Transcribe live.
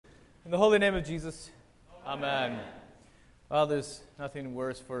In the holy name of Jesus, amen. Well, there's nothing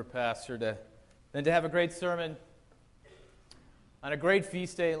worse for a pastor than to have a great sermon on a great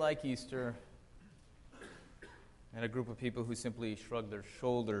feast day like Easter and a group of people who simply shrug their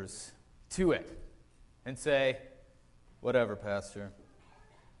shoulders to it and say, whatever, Pastor.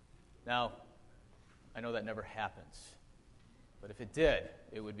 Now, I know that never happens, but if it did,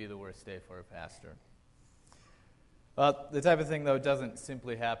 it would be the worst day for a pastor. The type of thing, though, doesn't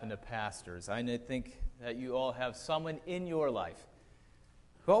simply happen to pastors. I think that you all have someone in your life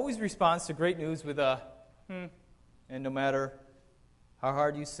who always responds to great news with a, and no matter how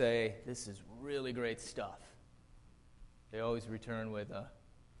hard you say, this is really great stuff, they always return with a,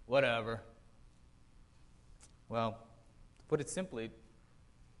 whatever. Well, to put it simply,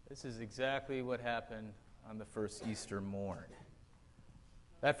 this is exactly what happened on the first Easter morn.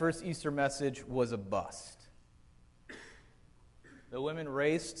 That first Easter message was a bust. The women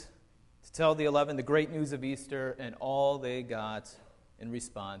raced to tell the 11 the great news of Easter, and all they got in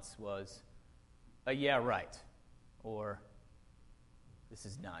response was a yeah, right, or this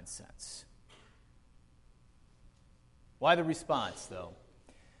is nonsense. Why the response, though?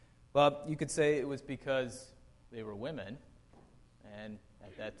 Well, you could say it was because they were women, and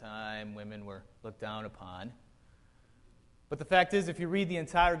at that time, women were looked down upon. But the fact is, if you read the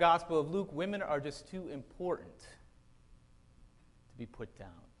entire Gospel of Luke, women are just too important to be put down.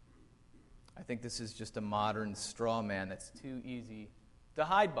 I think this is just a modern straw man that's too easy to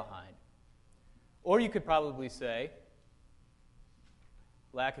hide behind. Or you could probably say,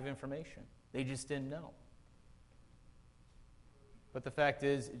 lack of information. They just didn't know. But the fact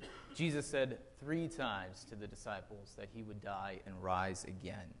is, Jesus said 3 times to the disciples that he would die and rise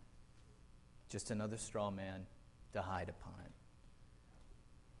again. Just another straw man to hide upon.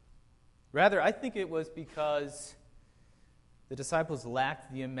 Rather, I think it was because the disciples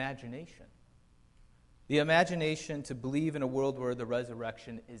lacked the imagination. The imagination to believe in a world where the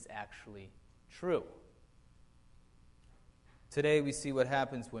resurrection is actually true. Today we see what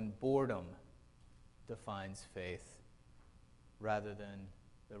happens when boredom defines faith rather than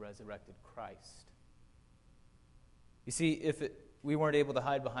the resurrected Christ. You see, if we weren't able to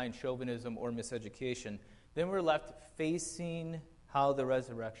hide behind chauvinism or miseducation, then we're left facing how the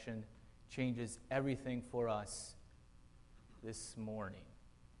resurrection changes everything for us this morning,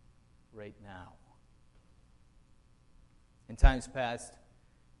 right now. In times past,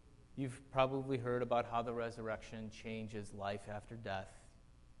 you've probably heard about how the resurrection changes life after death,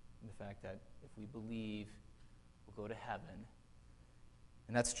 and the fact that if we believe, we'll go to heaven.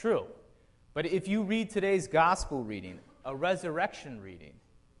 And that's true. But if you read today's gospel reading, a resurrection reading,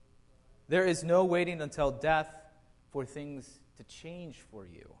 there is no waiting until death for things to change for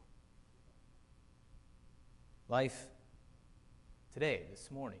you. Life today, this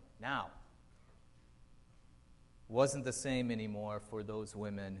morning, now, wasn't the same anymore for those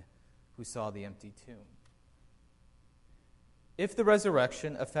women who saw the empty tomb. If the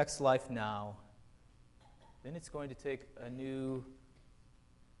resurrection affects life now, then it's going to take a new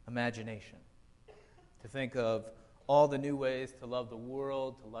imagination to think of all the new ways to love the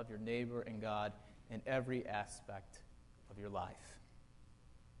world, to love your neighbor and God in every aspect of your life.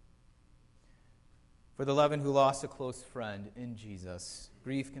 For the 11 who lost a close friend in Jesus,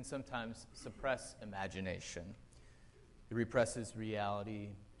 grief can sometimes suppress imagination. It represses reality,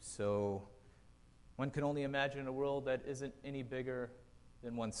 so one can only imagine a world that isn't any bigger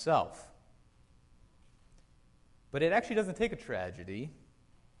than oneself. But it actually doesn't take a tragedy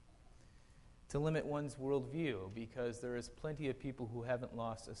to limit one's worldview, because there is plenty of people who haven't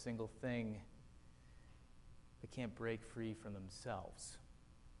lost a single thing that can't break free from themselves.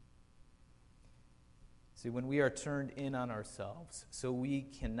 See, when we are turned in on ourselves, so we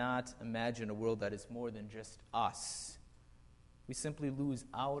cannot imagine a world that is more than just us, we simply lose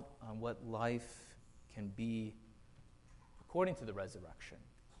out on what life can be according to the resurrection.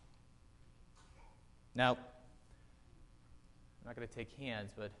 Now, I'm not going to take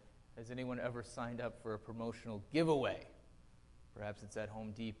hands, but has anyone ever signed up for a promotional giveaway? Perhaps it's at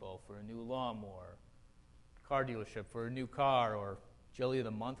Home Depot for a new lawnmower, car dealership for a new car, or Jelly of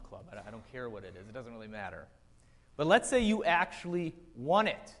the Month Club. I don't care what it is. It doesn't really matter. But let's say you actually won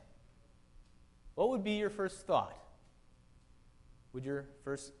it. What would be your first thought? Would your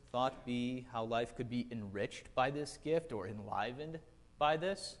first thought be how life could be enriched by this gift or enlivened by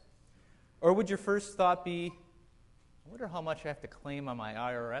this? Or would your first thought be, I wonder how much I have to claim on my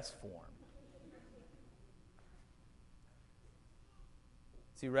IRS form?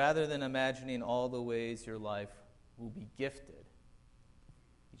 See, rather than imagining all the ways your life will be gifted,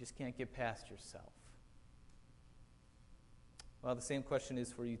 you just can't get past yourself. Well, the same question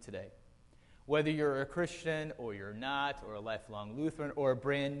is for you today. Whether you're a Christian or you're not, or a lifelong Lutheran or a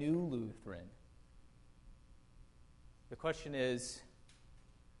brand new Lutheran, the question is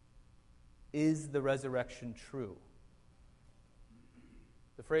the resurrection true?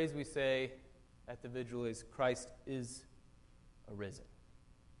 The phrase we say at the vigil is, Christ is arisen.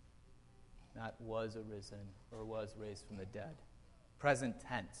 Not was arisen or was raised from the dead. Present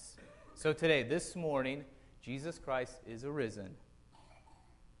tense. So today, this morning, Jesus Christ is arisen.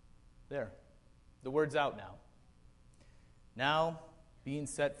 There. The word's out now. Now, being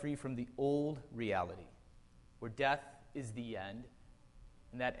set free from the old reality, where death is the end,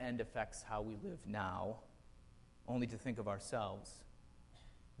 and that end affects how we live now, only to think of ourselves.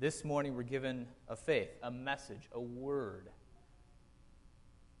 This morning, we're given a faith, a message, a word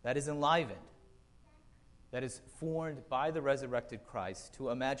that is enlivened, that is formed by the resurrected Christ to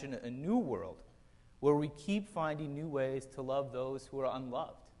imagine a new world where we keep finding new ways to love those who are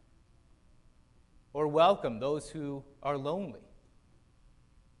unloved, or welcome those who are lonely,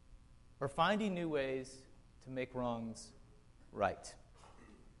 or finding new ways to make wrongs right.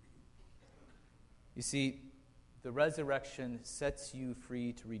 You see, the resurrection sets you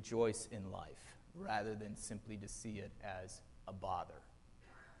free to rejoice in life rather than simply to see it as a bother.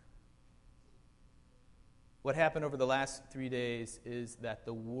 What happened over the last 3 days is that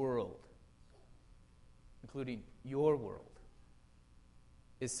the world, including your world,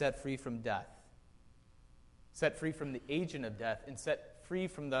 is set free from death, set free from the agent of death, and set free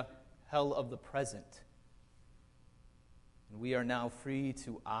from the hell of the present. And we are now free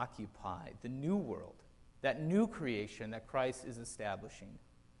to occupy the new world, that new creation that Christ is establishing,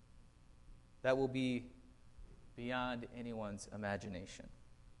 that will be beyond anyone's imagination.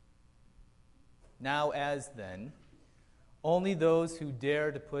 Now, as then, only those who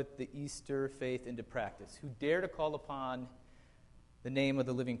dare to put the Easter faith into practice, who dare to call upon the name of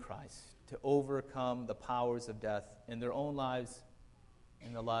the living Christ to overcome the powers of death in their own lives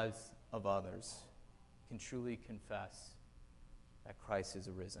and the lives of others, can truly confess that Christ is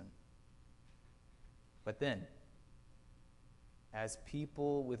arisen. But then, as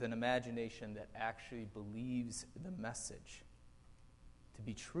people with an imagination that actually believes the message to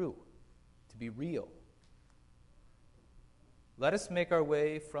be true, to be real, let us make our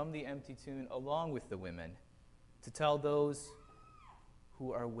way from the empty tomb along with the women to tell those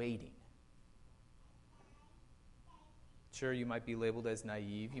who are waiting. Sure, you might be labeled as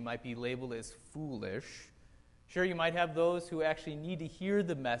naive. You might be labeled as foolish. Sure, you might have those who actually need to hear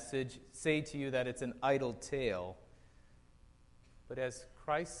the message say to you that it's an idle tale. But as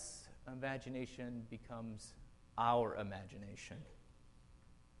Christ's imagination becomes our imagination,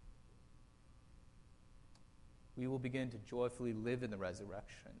 we will begin to joyfully live in the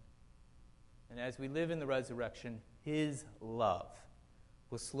resurrection. And as we live in the resurrection, His love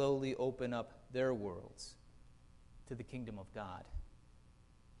will slowly open up their worlds to the kingdom of God,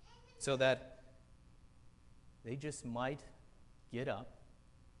 so that they just might get up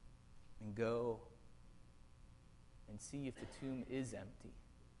and go and see if the tomb is empty,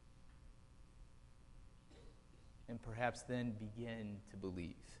 and perhaps then begin to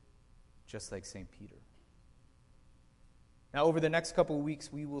believe, just like St. Peter. Now, over the next couple of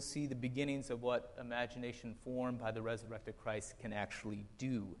weeks, we will see the beginnings of what imagination formed by the resurrected Christ can actually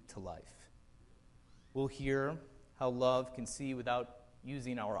do to life. We'll hear how love can see without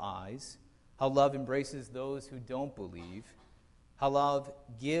using our eyes, how love embraces those who don't believe, how love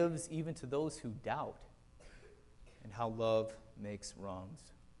gives even to those who doubt, and how love makes wrongs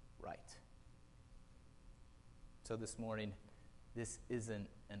right. So this morning, this isn't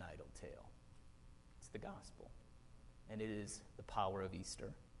an idle tale. It's the gospel, and it is the power of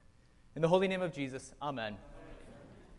Easter. In the holy name of Jesus, amen.